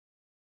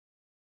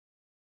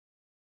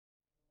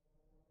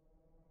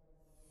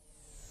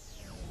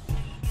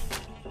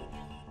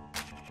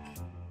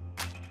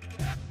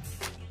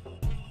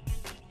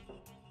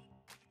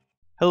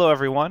Hello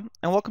everyone,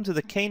 and welcome to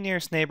the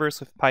K-nearest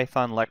neighbors with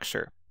Python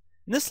lecture.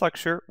 In this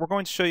lecture, we're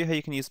going to show you how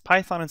you can use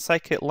Python and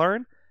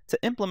Scikit-Learn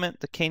to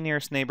implement the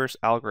K-nearest neighbors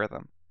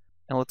algorithm.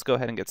 And let's go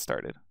ahead and get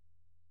started.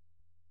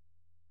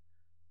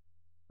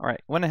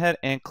 Alright, went ahead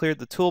and cleared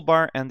the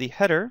toolbar and the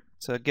header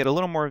to get a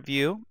little more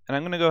view, and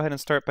I'm going to go ahead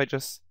and start by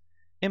just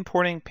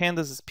importing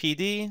pandas as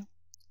PD,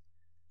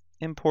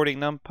 importing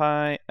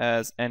NumPy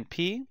as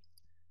NP,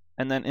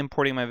 and then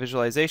importing my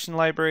visualization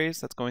libraries.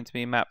 That's going to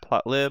be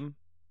matplotlib,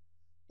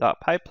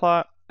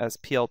 .pyplot as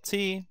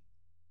PLT,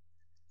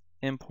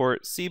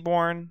 import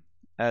Seaborn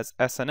as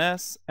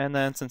SNS, and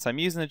then since I'm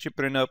using the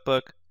Jupyter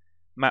Notebook,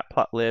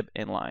 matplotlib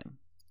inline.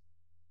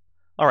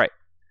 Alright,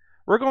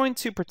 we're going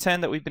to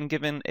pretend that we've been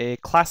given a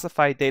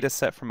classified data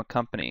set from a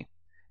company.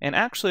 And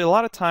actually, a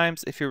lot of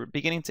times, if you're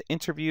beginning to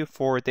interview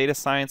for data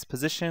science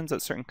positions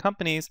at certain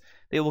companies,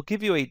 they will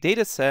give you a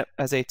data set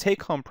as a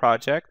take-home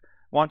project,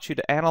 want you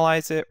to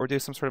analyze it or do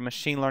some sort of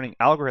machine learning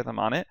algorithm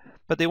on it,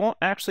 but they won't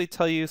actually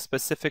tell you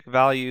specific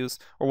values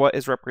or what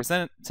is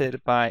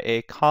represented by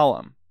a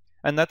column.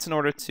 And that's in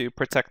order to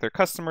protect their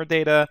customer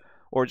data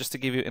or just to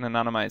give you an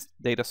anonymized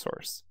data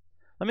source.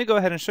 Let me go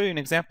ahead and show you an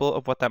example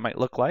of what that might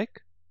look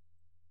like.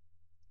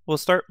 We'll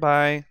start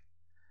by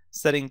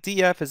setting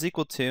df is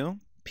equal to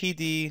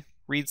pd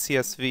read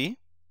CSV,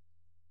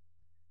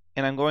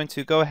 and I'm going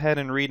to go ahead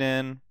and read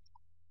in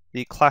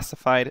the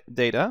classified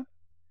data.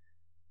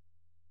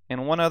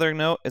 And one other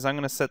note is I'm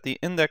going to set the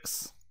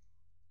index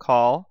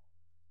call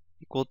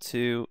equal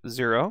to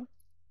 0,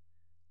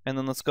 and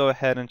then let's go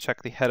ahead and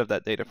check the head of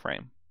that data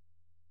frame.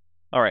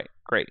 Alright,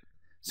 great.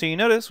 So you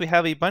notice we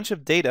have a bunch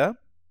of data,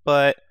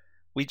 but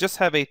we just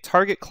have a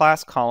target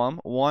class column,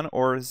 1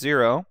 or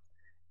 0,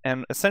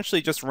 and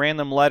essentially just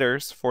random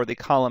letters for the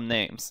column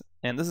names.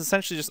 And this is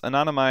essentially just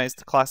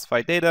anonymized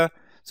classified data,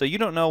 so you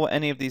don't know what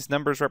any of these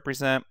numbers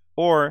represent,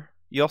 or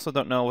you also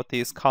don't know what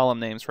these column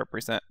names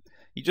represent.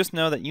 You just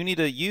know that you need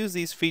to use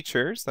these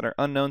features that are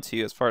unknown to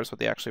you as far as what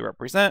they actually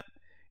represent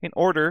in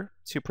order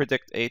to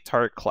predict a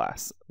target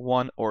class,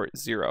 1 or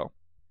 0.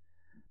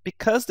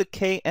 Because the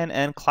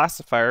KNN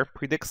classifier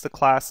predicts the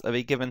class of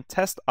a given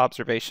test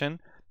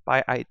observation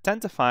by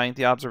identifying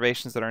the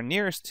observations that are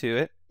nearest to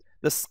it,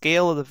 the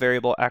scale of the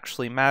variable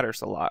actually matters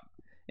a lot.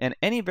 And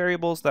any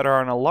variables that are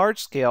on a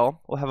large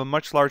scale will have a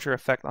much larger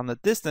effect on the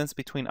distance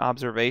between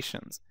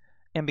observations.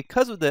 And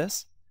because of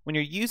this, when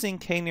you're using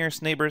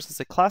k-nearest neighbors as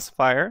a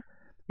classifier,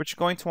 what you're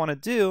going to want to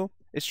do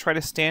is try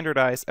to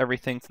standardize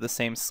everything to the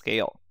same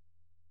scale.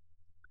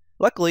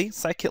 Luckily,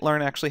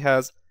 Scikit-Learn actually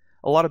has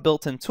a lot of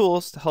built-in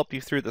tools to help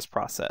you through this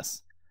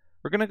process.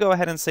 We're going to go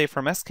ahead and say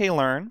from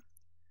sklearn,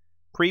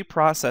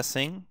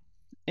 pre-processing,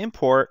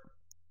 import,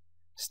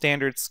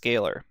 standard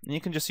scalar. And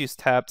you can just use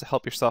tab to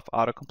help yourself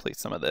autocomplete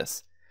some of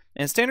this.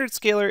 And standard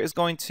scalar is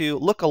going to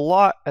look a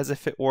lot as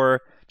if it were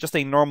just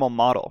a normal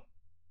model.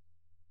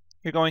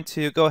 You're going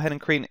to go ahead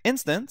and create an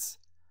instance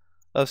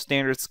of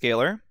standard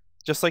scalar,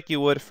 just like you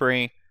would for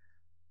a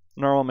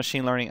normal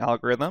machine learning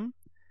algorithm.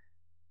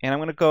 And I'm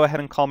going to go ahead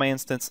and call my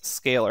instance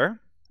scalar.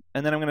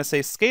 And then I'm going to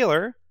say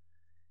scalar,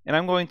 and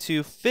I'm going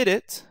to fit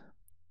it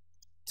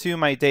to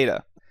my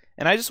data.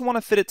 And I just want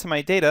to fit it to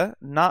my data,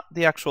 not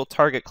the actual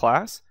target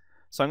class.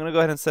 So I'm going to go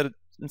ahead and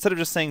instead of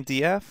just saying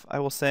df, I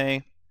will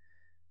say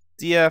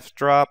df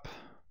drop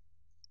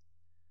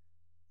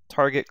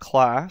target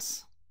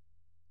class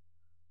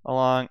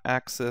along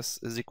axis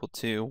is equal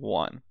to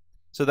 1.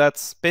 So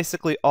that's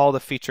basically all the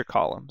feature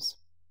columns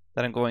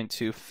that I'm going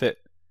to fit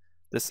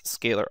this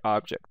scalar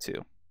object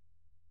to.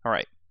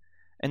 Alright,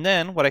 and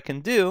then what I can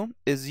do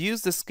is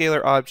use this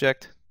scalar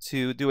object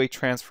to do a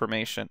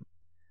transformation.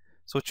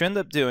 So what you end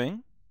up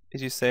doing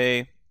is you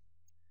say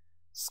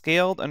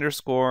scaled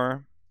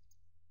underscore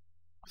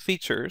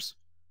features,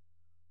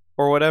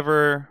 or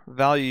whatever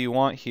value you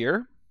want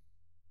here,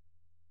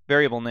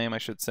 variable name I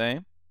should say,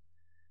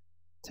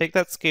 take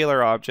that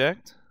scalar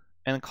object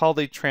and call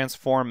the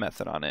transform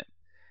method on it.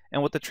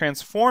 And what the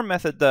transform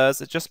method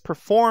does, it just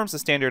performs the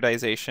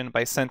standardization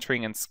by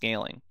centering and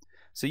scaling.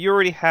 So you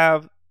already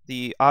have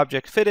the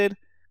object fitted,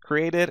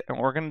 created, and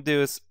what we're going to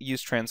do is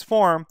use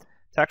transform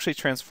to actually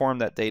transform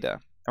that data.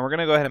 And we're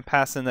going to go ahead and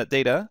pass in that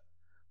data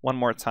one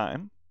more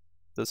time,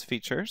 those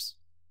features.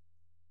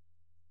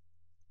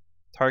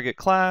 Target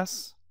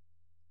class,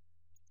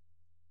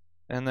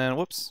 and then,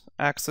 whoops,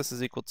 axis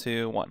is equal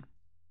to 1.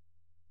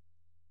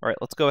 Alright,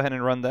 let's go ahead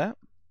and run that.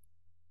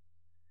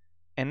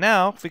 And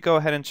now, if we go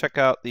ahead and check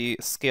out the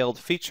scaled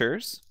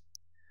features,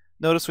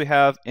 notice we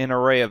have an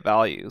array of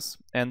values.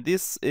 And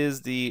this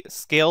is the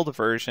scaled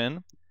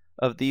version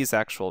of these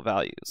actual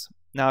values.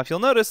 Now, if you'll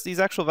notice, these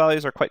actual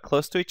values are quite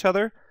close to each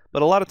other,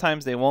 but a lot of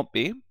times they won't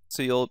be.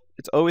 So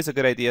it's always a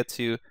good idea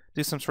to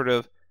do some sort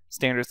of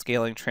standard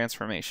scaling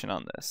transformation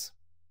on this.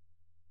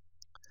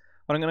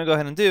 What I'm going to go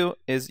ahead and do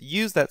is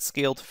use that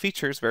scaled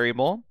features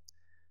variable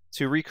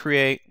to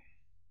recreate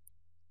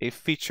a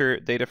feature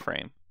data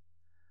frame.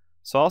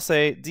 So I'll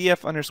say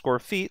df underscore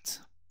feet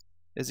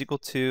is equal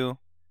to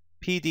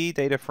pd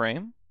data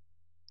frame,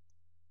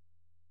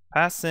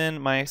 pass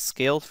in my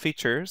scaled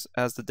features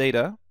as the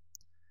data,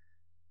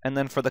 And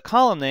then for the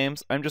column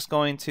names, I'm just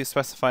going to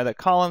specify that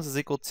columns is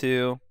equal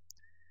to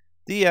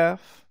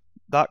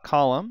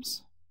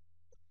df.columns.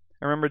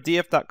 And remember,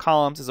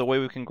 df.columns is a way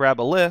we can grab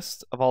a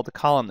list of all the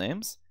column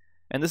names.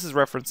 And this is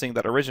referencing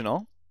that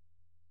original.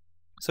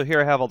 So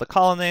here I have all the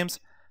column names.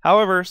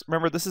 However,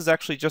 remember, this is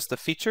actually just the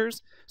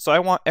features. So I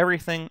want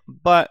everything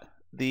but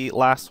the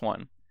last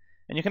one.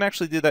 And you can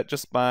actually do that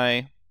just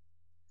by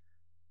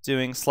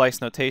doing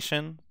slice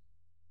notation.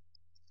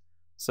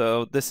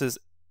 So this is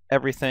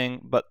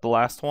everything but the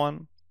last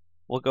one.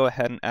 We'll go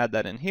ahead and add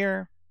that in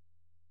here.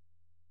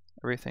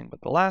 Everything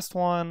but the last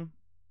one.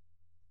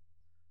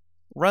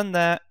 Run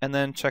that, and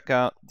then check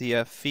out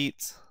the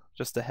feet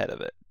just ahead of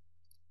it.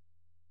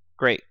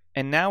 Great.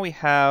 And now we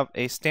have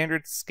a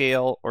standard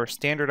scale or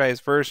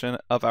standardized version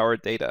of our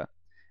data.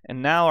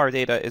 And now our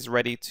data is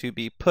ready to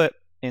be put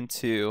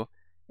into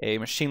a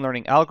machine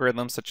learning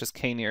algorithm such as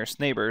k-nearest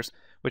neighbors,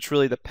 which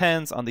really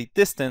depends on the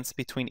distance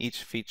between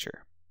each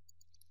feature.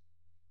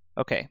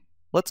 Okay,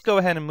 let's go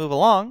ahead and move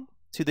along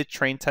to the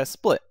train test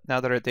split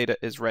now that our data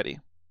is ready.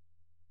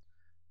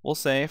 We'll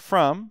say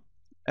from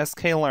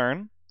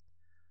sklearn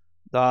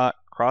dot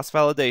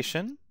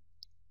cross-validation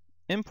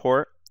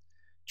import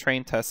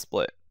train test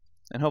split.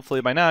 And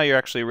hopefully by now you're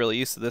actually really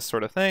used to this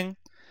sort of thing.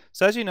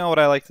 So as you know, what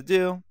I like to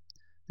do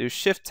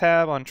Shift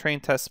Tab on train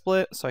test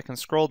split so I can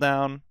scroll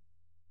down,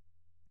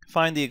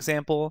 find the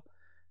example,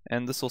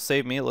 and this will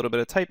save me a little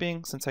bit of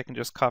typing since I can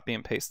just copy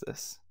and paste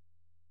this.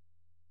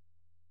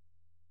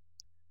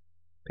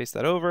 Paste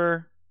that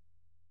over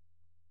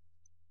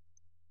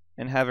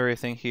and have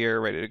everything here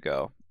ready to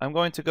go. I'm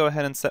going to go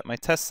ahead and set my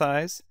test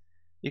size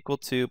equal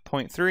to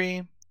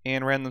 0.3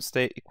 and random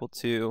state equal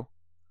to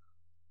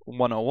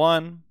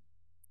 101.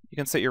 You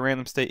can set your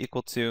random state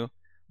equal to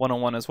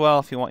 101 as well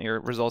if you want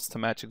your results to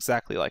match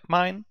exactly like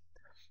mine.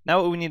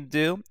 Now what we need to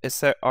do is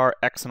set our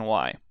x and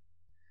y.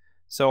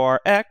 So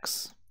our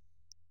x,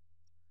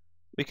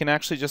 we can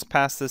actually just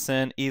pass this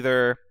in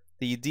either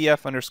the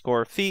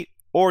df_feet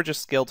or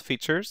just scaled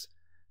features.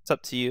 It's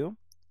up to you.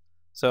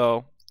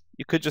 So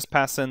you could just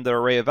pass in the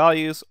array of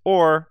values,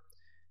 or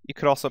you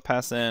could also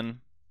pass in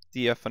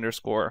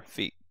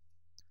df_feet.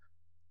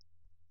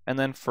 And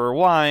then for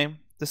y,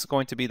 this is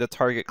going to be the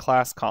target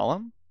class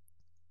column.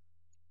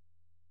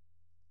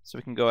 So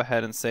we can go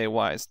ahead and say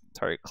y is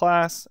target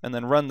class and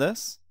then run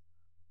this.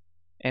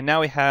 And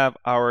now we have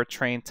our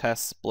train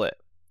test split.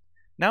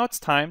 Now it's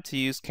time to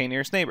use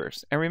k-nearest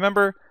neighbors. And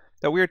remember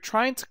that we are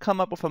trying to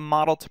come up with a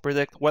model to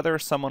predict whether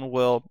someone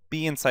will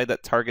be inside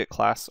that target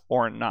class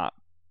or not.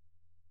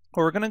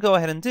 What we're going to go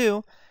ahead and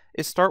do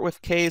is start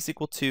with k is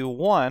equal to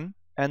 1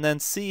 and then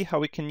see how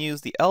we can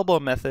use the elbow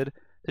method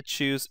to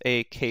choose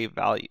a k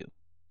value.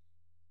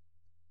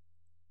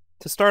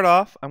 To start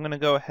off, I'm going to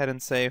go ahead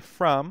and say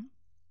from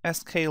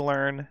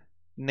sklearn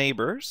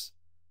neighbors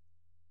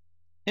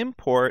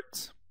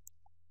import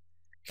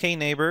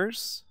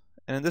k-neighbors,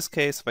 and in this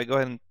case if I go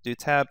ahead and do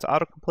tab to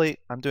autocomplete,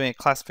 I'm doing a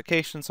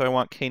classification, so I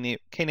want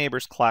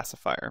k-neighbors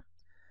classifier.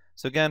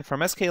 So again, from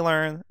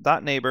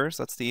sklearn.neighbors,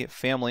 that's the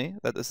family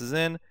that this is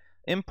in,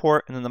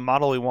 import, and then the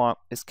model we want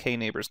is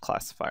k-neighbors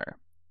classifier.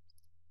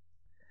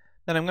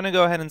 Then I'm going to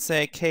go ahead and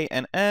say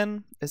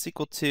KNN is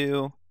equal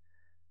to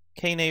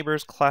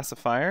k-neighbors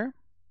classifier.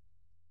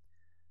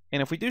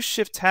 And if we do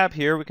Shift Tab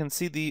here, we can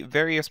see the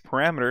various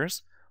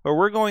parameters. What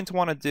we're going to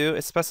want to do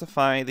is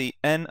specify the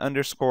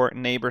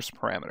n_neighbors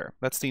parameter.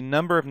 That's the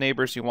number of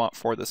neighbors you want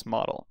for this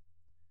model.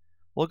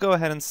 We'll go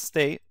ahead and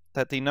state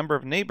that the number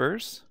of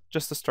neighbors,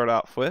 just to start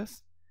off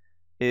with,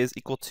 is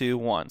equal to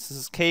 1. So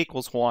this is k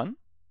equals 1.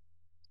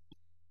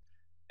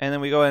 And then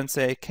we go ahead and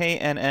say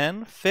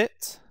KNN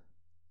fit,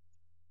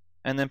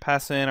 and then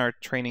pass in our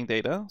training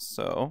data,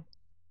 so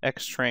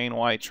x train,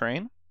 y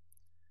train.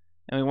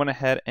 And we went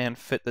ahead and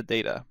fit the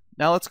data.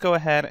 Now let's go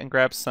ahead and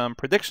grab some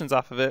predictions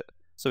off of it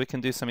so we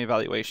can do some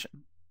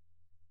evaluation.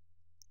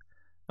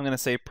 I'm going to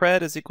say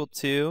pred is equal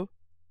to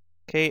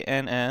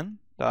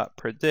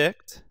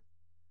knn.predict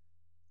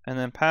and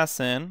then pass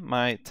in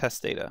my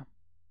test data.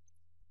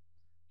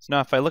 So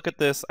now if I look at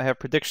this, I have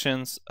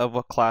predictions of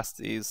what class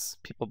these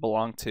people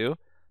belong to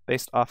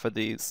based off of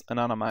these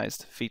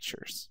anonymized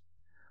features.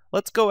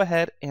 Let's go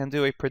ahead and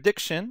do a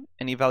prediction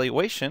and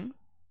evaluation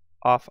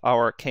off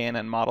our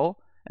KNN model,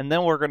 and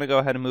then we're going to go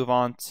ahead and move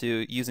on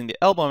to using the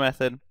elbow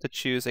method to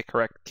choose a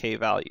correct k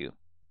value.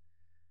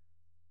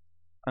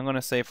 I'm going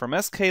to say from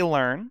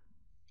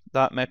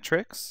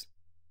sklearn.metrics,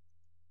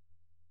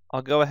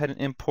 I'll go ahead and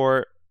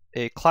import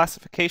a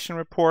classification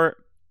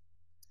report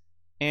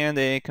and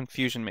a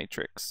confusion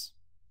matrix.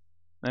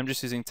 I'm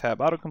just using tab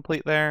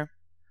autocomplete there.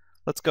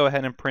 Let's go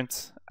ahead and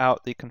print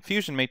out the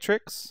confusion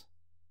matrix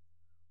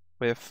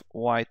with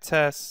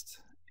ytest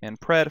and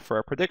pred for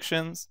our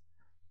predictions.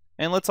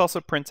 And let's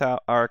also print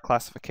out our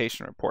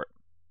classification report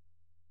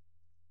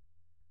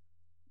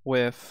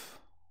with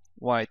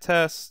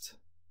ytest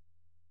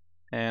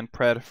and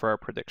pred for our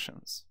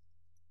predictions.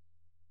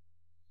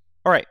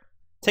 All right,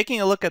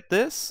 taking a look at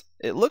this,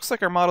 it looks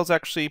like our model is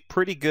actually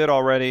pretty good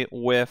already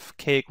with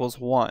k equals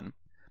 1.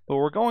 But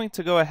we're going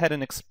to go ahead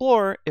and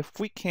explore if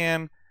we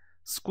can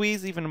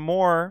squeeze even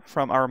more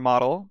from our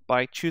model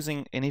by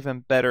choosing an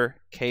even better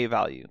k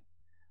value.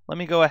 Let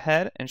me go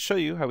ahead and show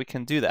you how we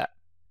can do that.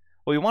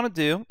 What we want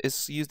to do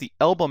is use the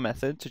elbow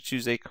method to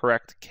choose a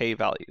correct k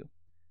value.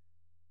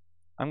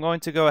 I'm going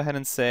to go ahead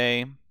and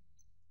say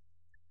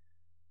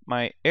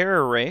my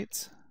error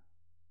rate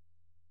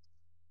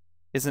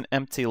is an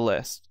empty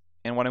list.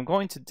 And what I'm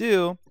going to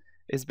do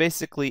is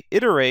basically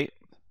iterate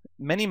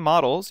many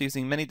models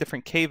using many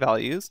different k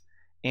values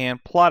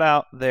and plot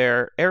out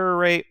their error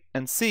rate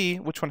and see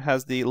which one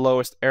has the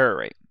lowest error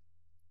rate.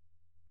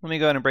 Let me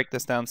go ahead and break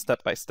this down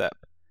step by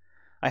step.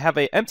 I have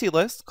an empty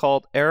list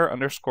called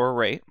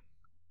error_rate,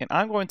 and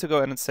I'm going to go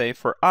ahead and say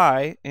for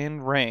I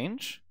in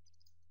range,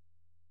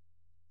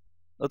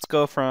 let's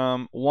go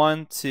from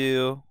 1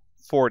 to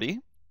 40.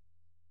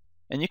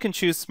 And you can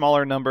choose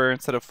smaller number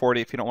instead of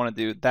 40 if you don't want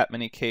to do that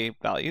many k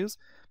values.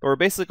 But we're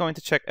basically going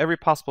to check every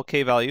possible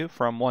k value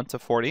from 1 to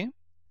 40.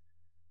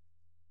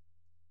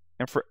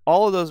 And for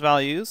all of those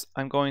values,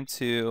 I'm going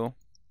to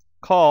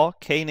call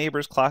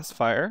kneighbors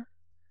classifier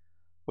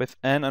with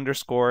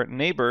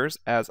n_neighbors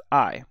as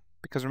I.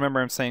 Because remember,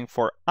 I'm saying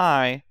for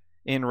I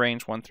in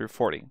range 1 through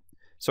 40.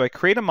 So I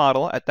create a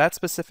model at that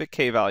specific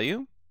k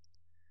value.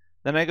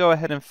 Then I go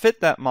ahead and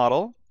fit that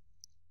model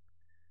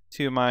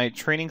to my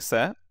training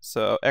set,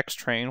 so X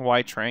train,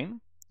 Y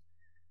train.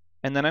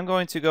 And then I'm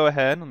going to go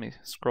ahead, let me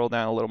scroll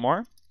down a little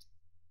more.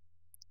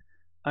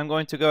 I'm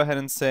going to go ahead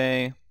and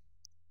say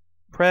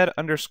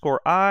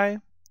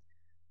pred_I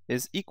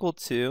is equal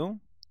to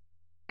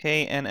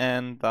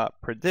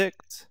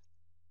KNN.predict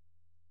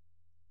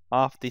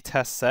off the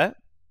test set.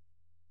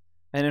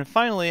 And then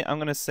finally, I'm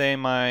going to say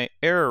my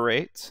error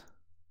rate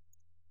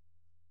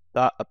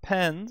dot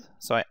append,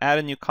 so I add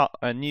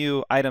a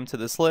new item to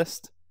this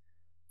list.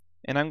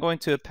 And I'm going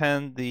to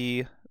append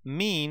the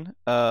mean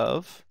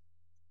of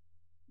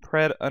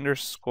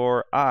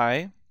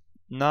pred_I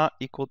not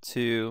equal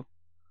to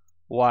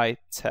y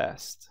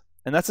test.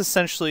 And that's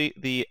essentially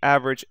the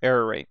average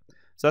error rate.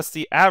 So that's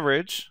the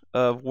average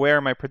of where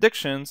my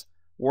predictions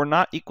were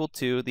not equal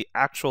to the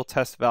actual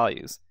test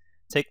values.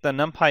 Take the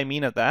NumPy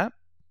mean of that,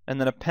 and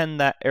then append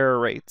that error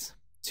rate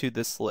to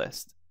this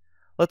list.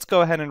 Let's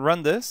go ahead and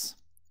run this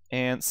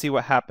and see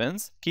what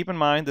happens. Keep in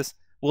mind this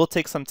will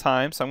take some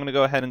time, so I'm going to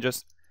go ahead and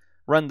just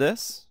run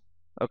this.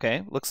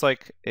 Okay, looks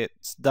like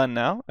it's done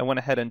now. I went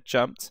ahead and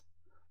jumped.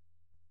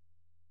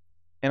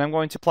 And I'm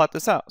going to plot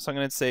this out. So I'm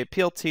going to say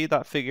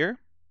plt.figure.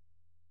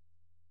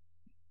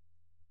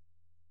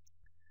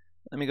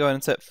 Let me go ahead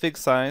and set fig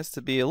size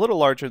to be a little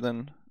larger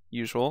than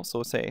usual. So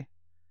we'll say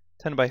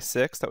 10 by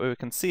 6, that way we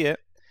can see it.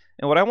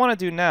 And what I want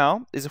to do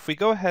now is if we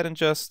go ahead and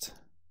just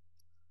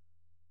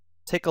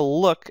take a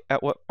look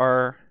at what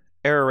our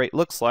error rate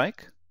looks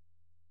like,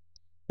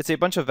 it's a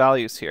bunch of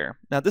values here.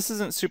 Now this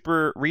isn't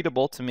super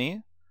readable to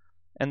me,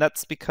 and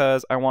that's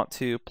because I want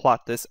to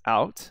plot this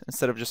out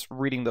instead of just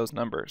reading those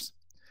numbers.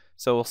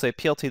 So we'll say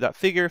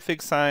plt.figure,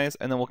 fig size,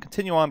 and then we'll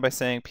continue on by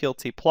saying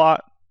plt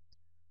plot.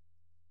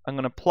 I'm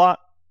going to plot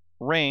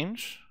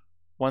range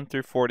 1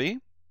 through 40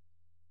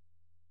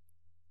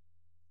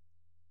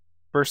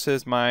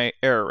 versus my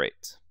error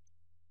rate.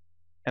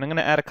 And I'm going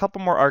to add a couple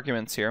more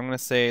arguments here. I'm going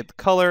to say the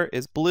color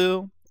is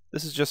blue.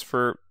 This is just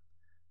for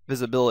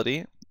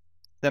visibility.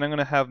 Then I'm going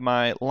to have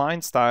my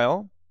line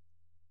style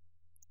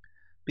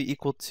be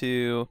equal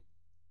to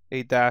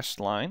a dashed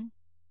line.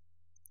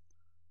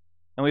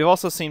 And we've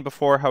also seen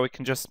before how we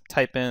can just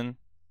type in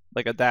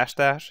like a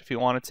dash if you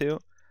wanted to,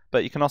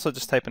 but you can also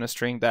just type in a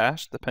string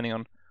dash depending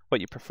on what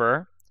you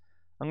prefer.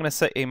 I'm going to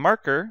set a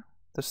marker,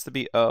 this to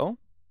be O.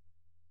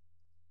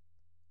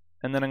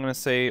 And then I'm going to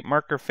say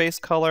marker face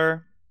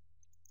color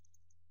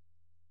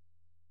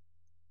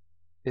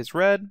is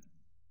red.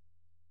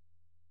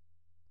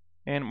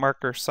 And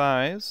marker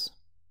size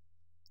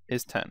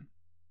is 10.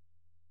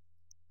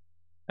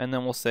 And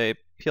then we'll say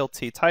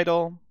plt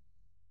title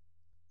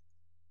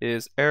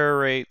is error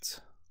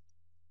rate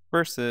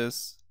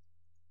versus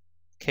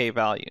k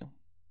value.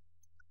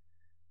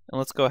 And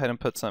let's go ahead and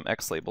put some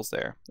x labels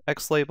there.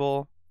 X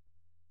label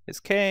is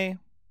k,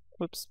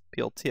 whoops,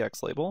 plt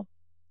x label,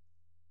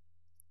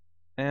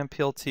 and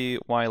plt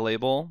y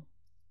label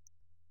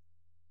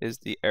is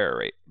the error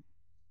rate.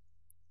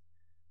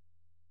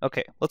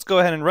 Okay, let's go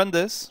ahead and run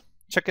this,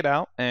 check it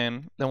out,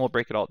 and then we'll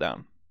break it all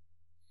down.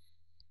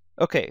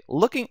 Okay,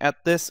 looking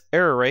at this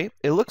error rate,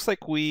 it looks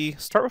like we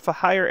start with a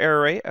higher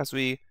error rate as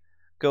we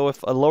go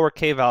with a lower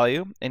k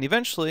value, and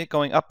eventually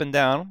going up and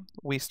down,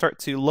 we start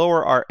to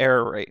lower our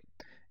error rate.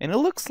 And it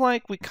looks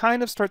like we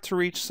kind of start to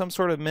reach some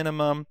sort of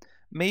minimum,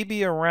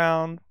 maybe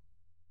around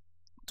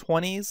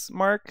 20s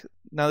mark.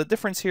 Now the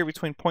difference here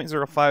between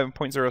 0.05 and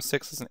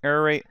 0.06 as an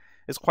error rate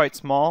is quite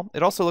small.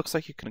 It also looks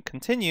like you can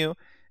continue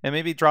and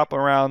maybe drop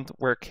around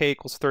where k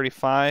equals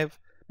 35,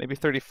 maybe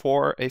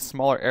 34, a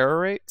smaller error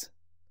rate.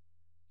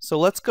 So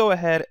let's go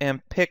ahead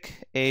and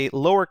pick a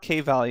lower k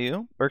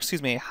value, or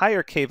excuse me, a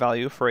higher k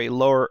value for a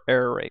lower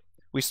error rate.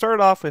 We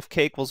started off with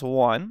k equals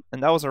 1,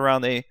 and that was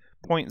around a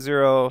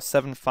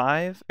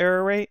 0.075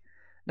 error rate.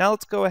 Now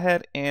let's go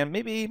ahead and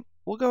maybe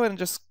we'll go ahead and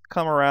just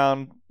come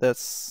around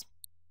this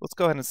let's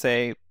go ahead and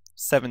say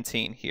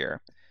 17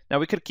 here. Now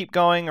we could keep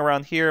going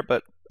around here,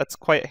 but that's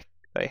quite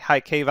a high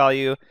k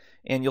value,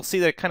 and you'll see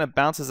that it kind of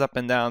bounces up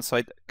and down, so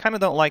I kind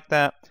of don't like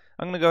that.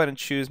 I'm going to go ahead and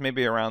choose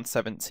maybe around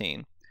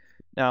 17.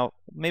 Now,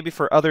 maybe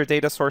for other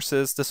data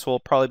sources, this will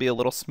probably be a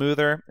little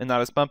smoother and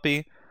not as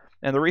bumpy.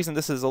 And the reason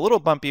this is a little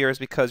bumpier is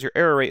because your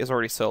error rate is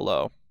already so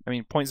low. I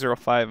mean,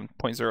 0.05 and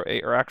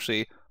 0.08 are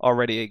actually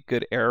already a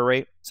good error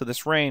rate. So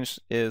this range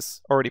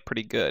is already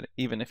pretty good,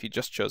 even if you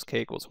just chose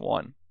k equals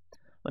 1.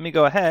 Let me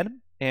go ahead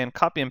and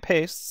copy and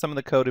paste some of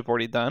the code we've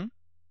already done,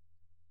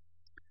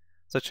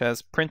 such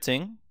as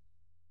printing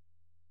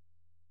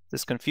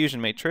this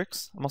confusion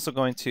matrix. I'm also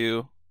going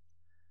to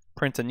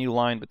print a new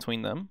line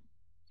between them.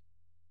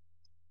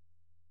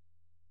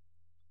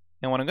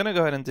 And what I'm going to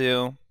go ahead and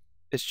do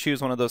is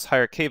choose one of those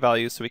higher k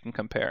values so we can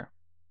compare.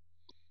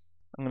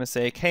 I'm going to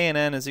say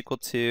KNN is equal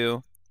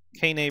to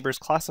kneighbors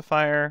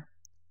classifier,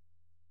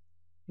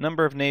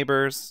 number of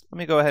neighbors. Let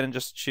me go ahead and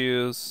just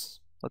choose,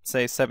 let's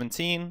say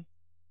 17.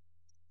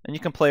 And you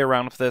can play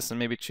around with this and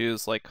maybe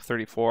choose like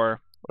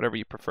 34, whatever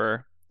you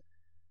prefer.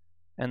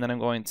 And then I'm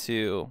going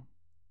to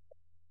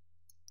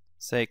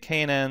say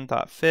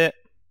knn.fit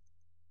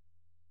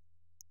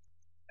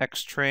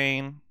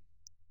xtrain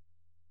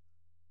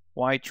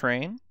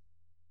ytrain,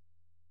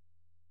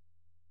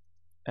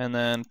 and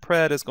then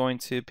pred is going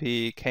to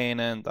be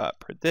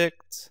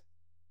knn.predict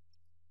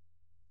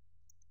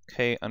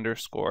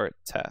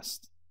k_test.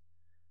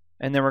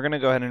 And then we're going to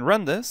go ahead and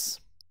run this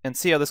and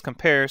see how this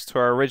compares to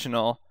our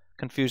original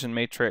confusion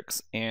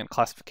matrix and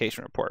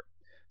classification report.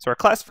 So our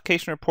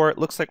classification report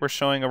looks like we're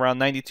showing around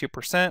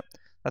 92%.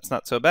 That's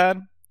not so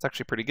bad. It's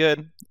actually pretty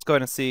good. Let's go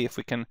ahead and see if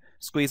we can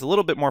squeeze a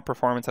little bit more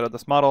performance out of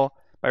this model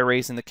by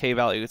raising the k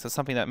value to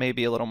something that may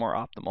be a little more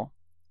optimal.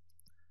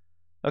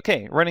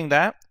 Okay, running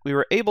that, we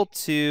were able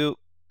to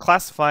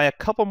classify a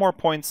couple more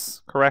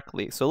points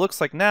correctly. So it looks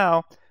like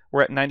now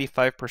we're at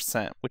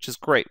 95%, which is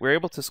great. We're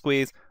able to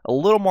squeeze a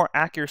little more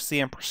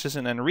accuracy and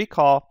precision and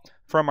recall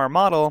from our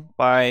model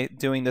by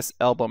doing this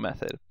elbow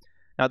method.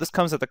 Now this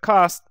comes at the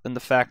cost in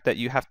the fact that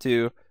you have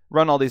to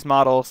run all these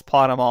models,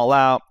 plot them all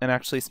out, and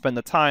actually spend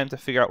the time to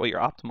figure out what your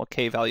optimal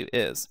k value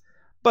is.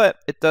 But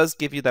it does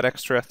give you that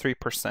extra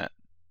 3%.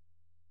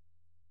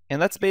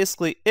 And that's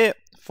basically it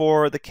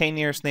for the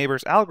k-nearest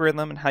neighbors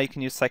algorithm and how you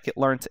can use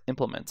Scikit-Learn to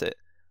implement it.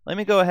 Let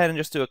me go ahead and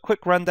just do a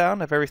quick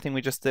rundown of everything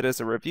we just did as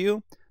a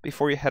review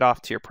before you head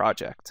off to your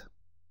project.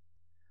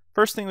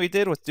 First thing we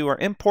did was do our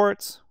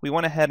imports. We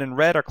went ahead and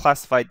read our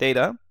classified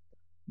data.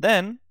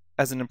 Then,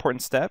 as an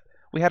important step,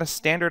 we had to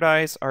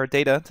standardize our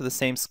data to the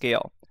same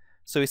scale.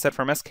 So we said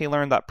from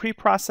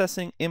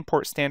sklearn.preprocessing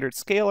import standard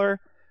scalar.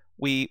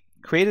 We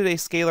created a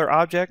scalar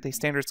object, a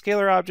standard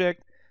scalar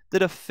object,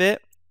 did a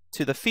fit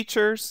to the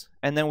features,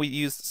 and then we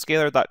used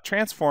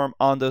scalar.transform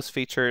on those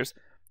features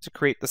to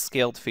create the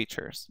scaled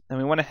features. And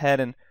we went ahead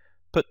and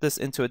put this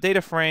into a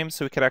data frame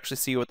so we could actually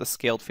see what the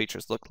scaled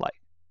features look like.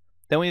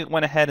 Then we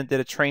went ahead and did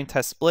a train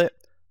test split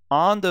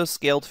on those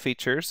scaled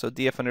features, so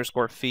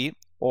df_feet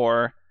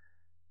or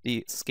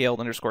the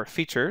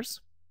scaled_features.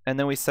 And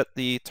then we set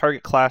the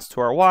target class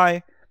to our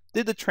y,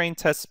 did the train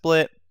test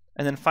split,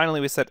 and then finally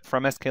we set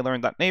from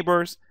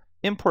sklearn.neighbors,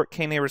 import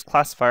kneighbors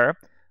classifier.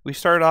 We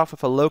started off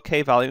with a low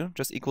k value,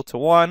 just equal to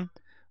 1,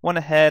 went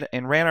ahead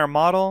and ran our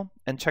model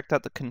and checked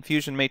out the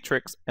confusion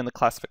matrix and the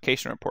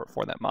classification report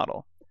for that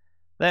model.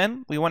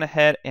 Then we went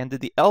ahead and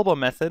did the elbow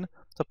method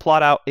to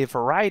plot out a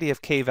variety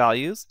of k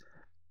values,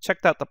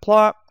 checked out the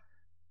plot,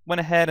 went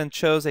ahead and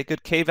chose a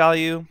good k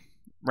value,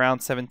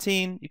 around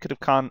 17. You could have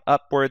gone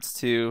upwards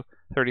to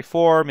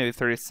 34, maybe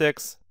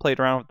 36,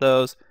 played around with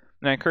those,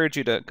 and I encourage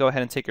you to go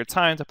ahead and take your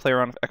time to play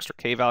around with extra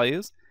k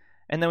values.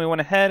 And then we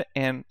went ahead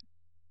and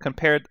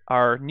compared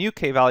our new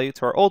k value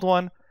to our old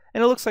one,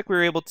 and it looks like we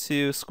were able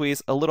to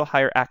squeeze a little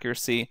higher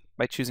accuracy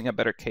by choosing a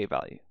better k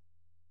value.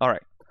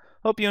 Alright,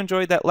 hope you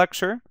enjoyed that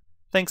lecture.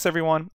 Thanks everyone,